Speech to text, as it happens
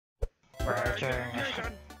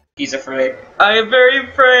He's afraid. I am very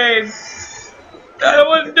afraid. I don't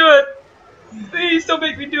want to do it. Please don't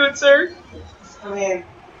make me do it, sir. I mean,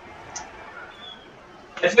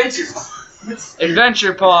 adventure.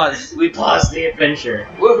 Adventure pause. We paused the adventure.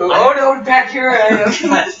 Woohoo! Oh no, back here I am.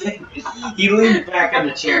 He leaned back on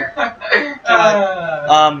the chair.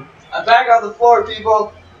 I'm back on the floor,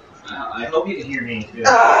 people. I hope you can hear me. Too.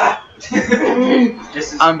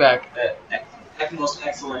 This is I'm back. the most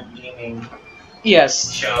excellent gaming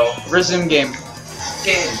Yes. show. Resume game.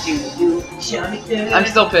 I'm I'm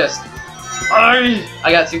still pissed. I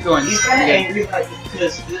got 2 coins. He's kind of Okay. angry, like,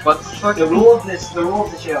 because What the fuck? the rule of the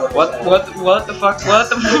show. Is What that, the fuck? What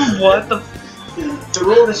the what the? The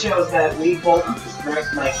rule of the show is that we both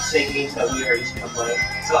like say games that we are each gonna play.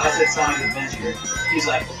 So I said Sonic Adventure. He's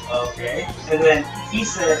like, okay. And then he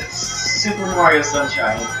said Super Mario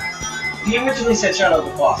Sunshine. He originally said Shadow of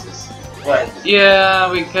the Colossus, but Yeah,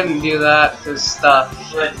 we couldn't do that because stuff.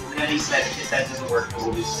 then he said if that doesn't work,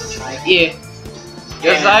 we'll do Sunshine. Yeah.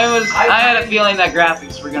 Because And I had a feeling that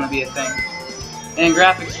graphics were gonna be a thing, and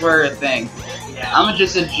graphics were a thing. Yeah. I'm gonna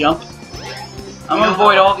just jump. I'm gonna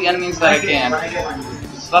avoid all the enemies that I can.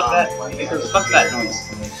 Fuck that. Fuck that noise.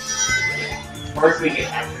 Or if we get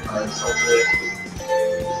capture cards, hopefully.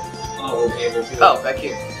 Oh, we'll be able to. Oh, back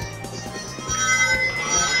here.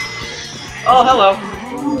 Oh, hello.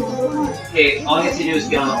 Okay, all you have to do is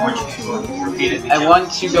get on the orange table and repeat it. I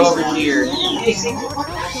want to go over here. Hey, secret.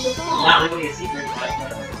 Not really a secret, but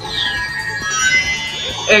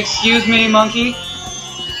Excuse me, monkey.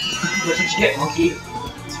 what did you get, monkey?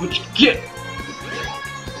 That's what you get.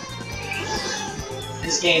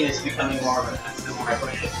 This game is becoming more of a the more I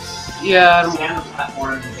play it. Yeah, I don't. Stand on the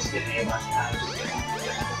platform and just get a bunch of times.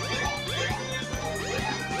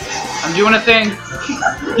 I'm doing a thing.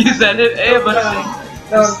 You said it. Hey, but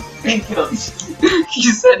Pink kills.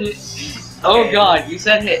 you said it. Oh Okay. God, you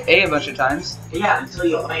said hit A a bunch of times. Yeah, until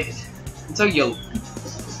you find it. Until you.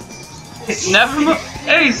 Never.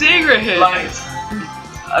 Hey, secret hit. Light.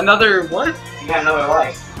 Another what? You got another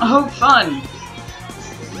life. Oh, fun.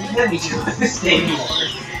 Then you do this game more.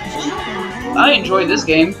 I enjoyed this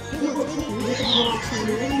game.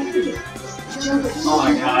 Oh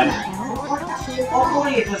my god.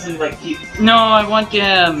 Hopefully it doesn't like keep. No, I want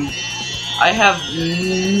him. I have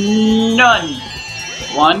none.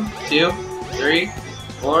 1, 2, 3,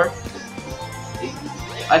 4.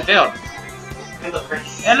 I failed. And look, right?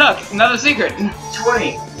 And look, another secret. 20.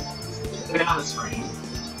 Look at the screen.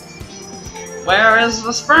 Where is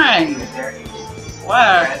the spring? There.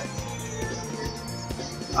 Where?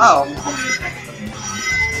 Oh,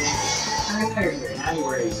 Now you're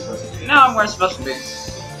where you're supposed to be. no, I'm where it's supposed to be.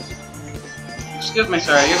 Excuse me,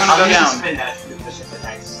 sir. You're gonna go use the down, spin dash to do push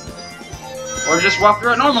attacks. or just walk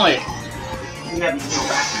through it normally. You have to go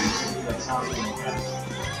backwards to do like Sonic and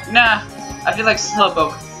Crash. Nah, I feel like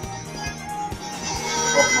Slowpoke.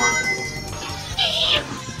 Pokemon.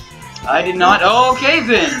 I did not. Okay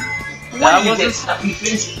then. That was a, stuck in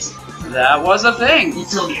fences. that was a thing.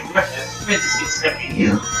 Until the fences get stuck in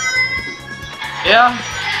you. Yeah.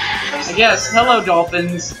 I guess. Hello,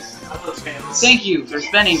 dolphins. Hello, fans. Thank you for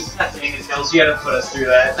spending. That thing is Hills, you gotta put us through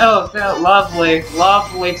that. Oh, that lovely,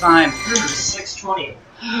 lovely time. 6:20.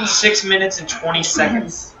 6 minutes and 20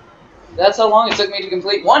 seconds. That's how long it took me to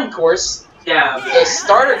complete one course. Yeah. The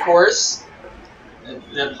starter course.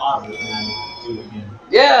 Then pause it and then do it again.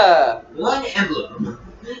 Yeah. One emblem.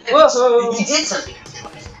 Whoa. You did something.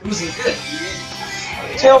 It wasn't good.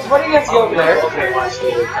 Tails, why do you have to go over there? Okay, watch the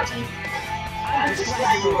cutscene.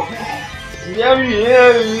 Yeah.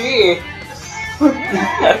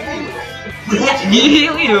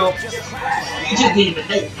 You. You just need to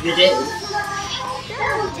make the day.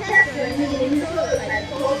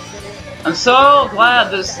 I'm so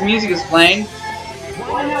glad this music is playing.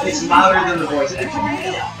 It's louder than the voice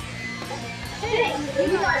acting.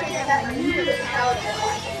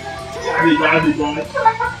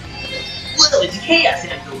 Well, it's chaos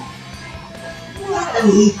emblem.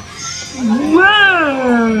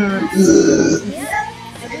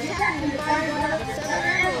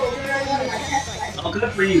 Oh,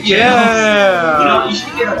 good for you, Chad. Yeah. You know, you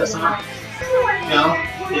should get up to Sonic. No,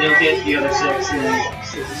 you don't get the other 6 and then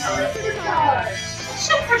Super Sonic.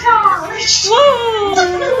 Supercharged!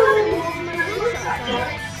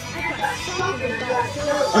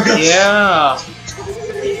 Yeah.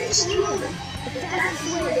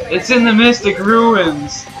 It's in the Mystic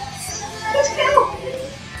Ruins. The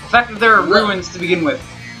fact that there are ruins to begin with.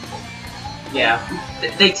 Yeah,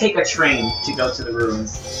 they take a train to go to the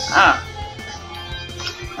ruins. Ah.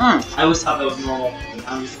 I always thought that was normal.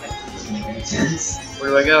 I'm just like, this doesn't make any sense. Where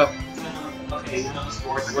do I go? Okay.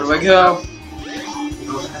 Where do I go?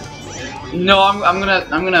 No, I'm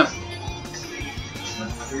gonna.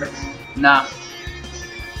 Nah.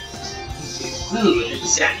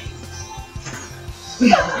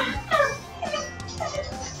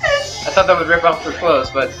 I thought that would rip off her clothes,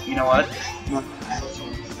 but you know what?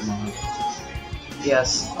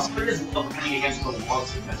 Yes.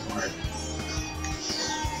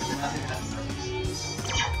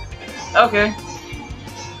 Okay.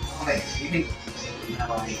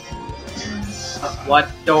 What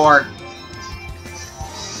door?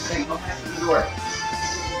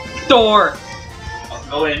 Door! I'll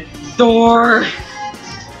go in. Door!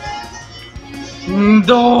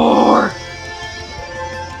 Door!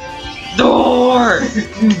 Door!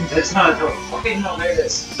 That's not a door. Okay, no, there it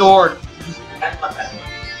is. Door! That's not that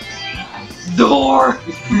Door!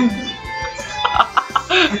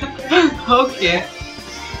 Okay.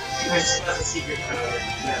 That's a secret code.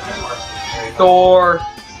 Door!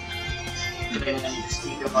 And then you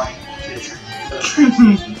sneak up on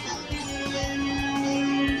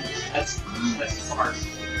That's smart.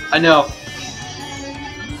 I know.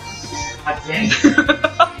 God dang.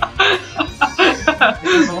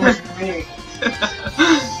 This is worse for me.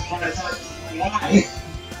 Why?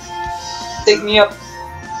 Take me up.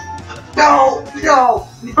 No! No!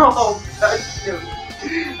 No!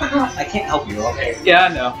 I can't help you, okay? Yeah, I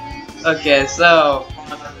know. Okay, so.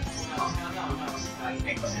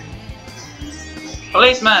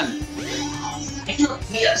 Policeman!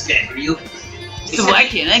 Yes, for you. So why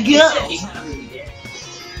can't I He's go? not really dead.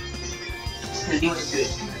 He was good.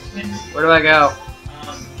 Where do I go?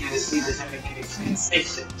 Gonna see the second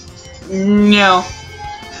station. No.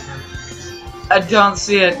 I don't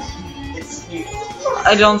see it. It's you.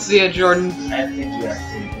 I don't see it, Jordan. I think you are.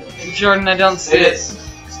 Jordan, I don't see it.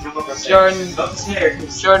 Jordan.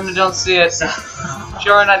 Upstairs. Jordan, I don't see it.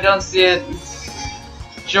 Jordan, I don't see it.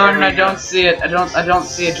 Jordan, I don't see it. I don't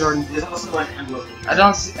see it, Jordan. There's also an envelope. I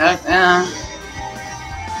don't see.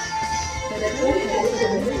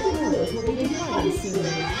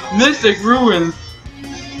 Mystic Ruins.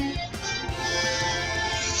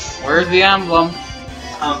 Where's the emblem?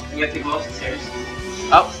 You have to go upstairs.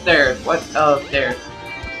 Upstairs. What? Oh, stairs.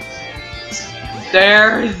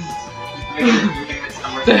 Stairs.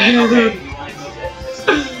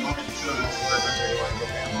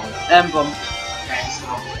 Emblem.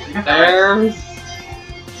 Stairs.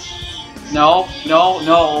 No, no,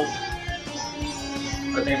 no.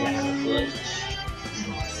 But they have a foot.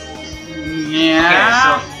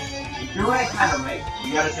 Yeah. Okay, so you're right, kind of right. You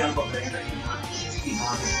gotta jump up there, but you not just keep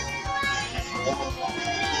on.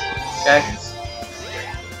 Okay.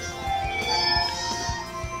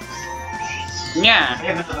 Yeah. I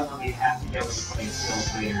have another one you have to get with the play skills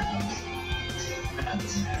later, but that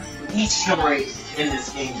doesn't matter. Each story in this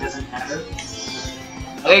game doesn't matter.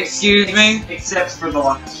 Excuse me? Except for the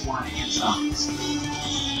last one and songs.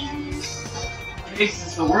 This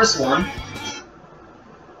is the worst one.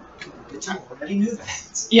 But I already knew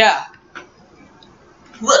that. Yeah.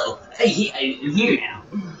 Whoa, hey, I'm here now.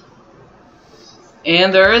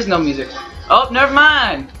 And there is no music. Oh, never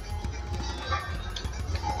mind.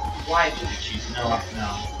 Why did you choose? No.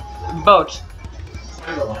 Boat.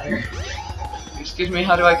 I'm a liar. Excuse me,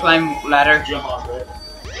 how do I climb ladder? Jump off it.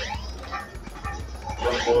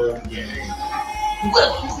 Jump forward. Yeah, there you go.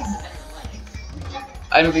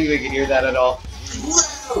 I don't think we can hear that at all.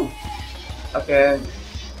 Whoa! Okay.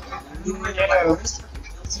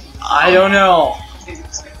 I don't know.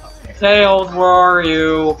 Tails, where are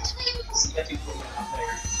you? Why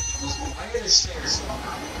are the stairs?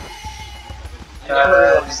 I never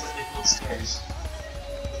realized that they built stairs.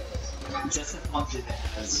 Just a function that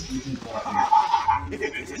has you can go up here.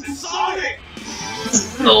 It's Sonic!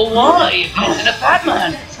 Oh, why? It isn't a fat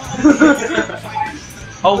man.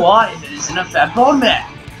 Oh, why? It isn't a fat bald man.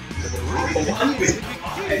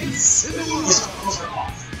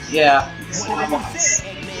 Yeah.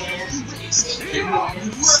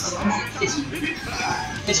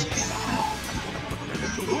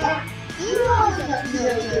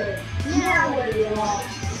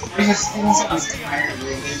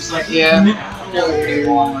 Yeah.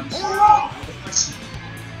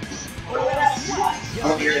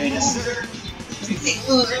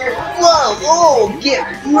 Whoa! Oh, get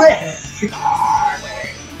wrecked!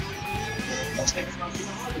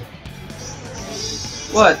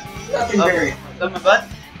 What? Nothing very. Up my butt?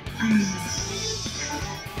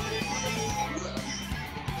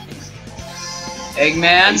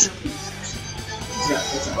 Eggman?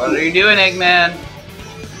 What are you doing, Eggman?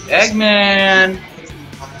 Eggman!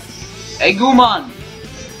 Eggman!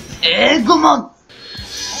 Eggman!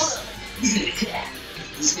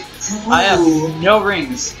 I have no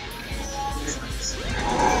rings.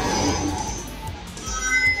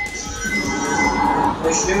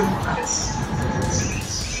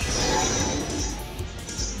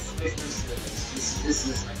 This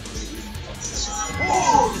is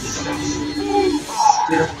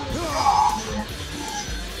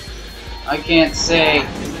I can't say.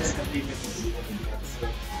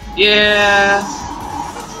 Yeah.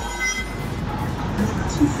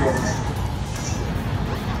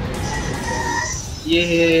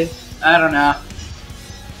 Yeah. I don't know.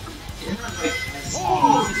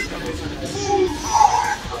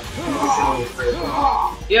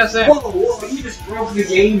 Yeah, same. Whoa, you just broke the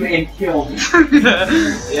game and killed me.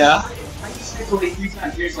 Yeah. I just hit only 3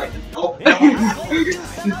 times. You're just like, nope.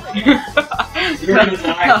 You're gonna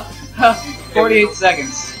die. 48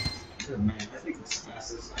 seconds. Oh, man, I think it's the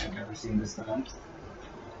fastest I've ever seen this done.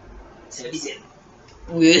 77.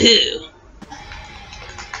 Woohoo!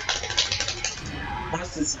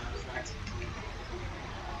 What's the sound effect?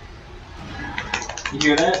 You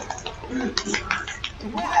hear that?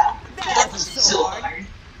 So hard.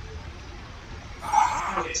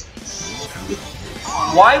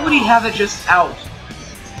 Why would he have it just out?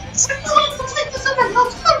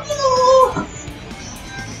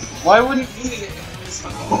 Why wouldn't he?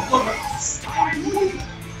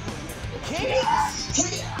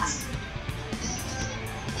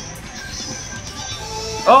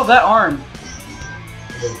 Oh, that arm.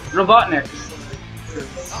 Robotnik.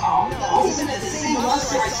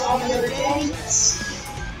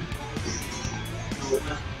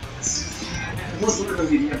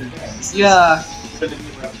 Yeah.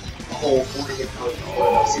 Whole 40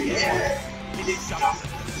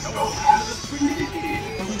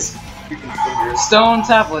 Stone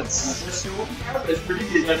tablets.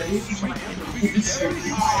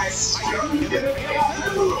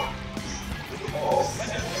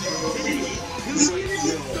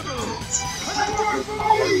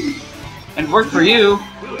 And work for you.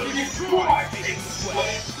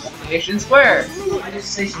 Station Square. I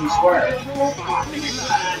just Station Square.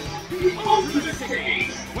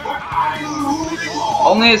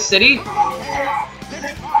 Only a city?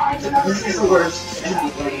 This is the worst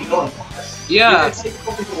enemy going for. Yeah. It's like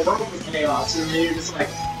the world with chaos, and you're just like,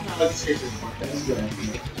 no, let's Station Square. That's good.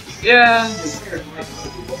 Yeah.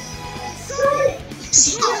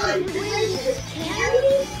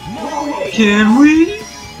 Can we?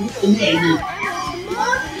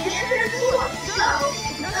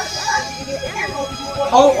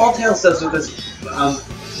 All Tails does with this,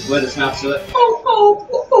 with his mouth to it.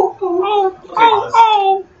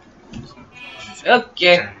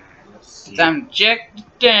 Okay. Time to check the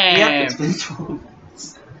time. Yep, it's been 12.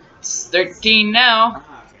 It's 13 now.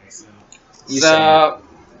 Okay, so.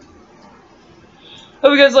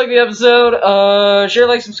 Hope you guys like the episode. Share,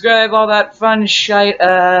 like, subscribe, all that fun shite.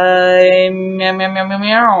 Meow, meow, meow, meow,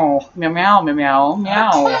 meow, meow, meow, meow, meow,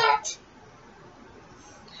 meow.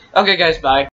 Okay, guys, bye.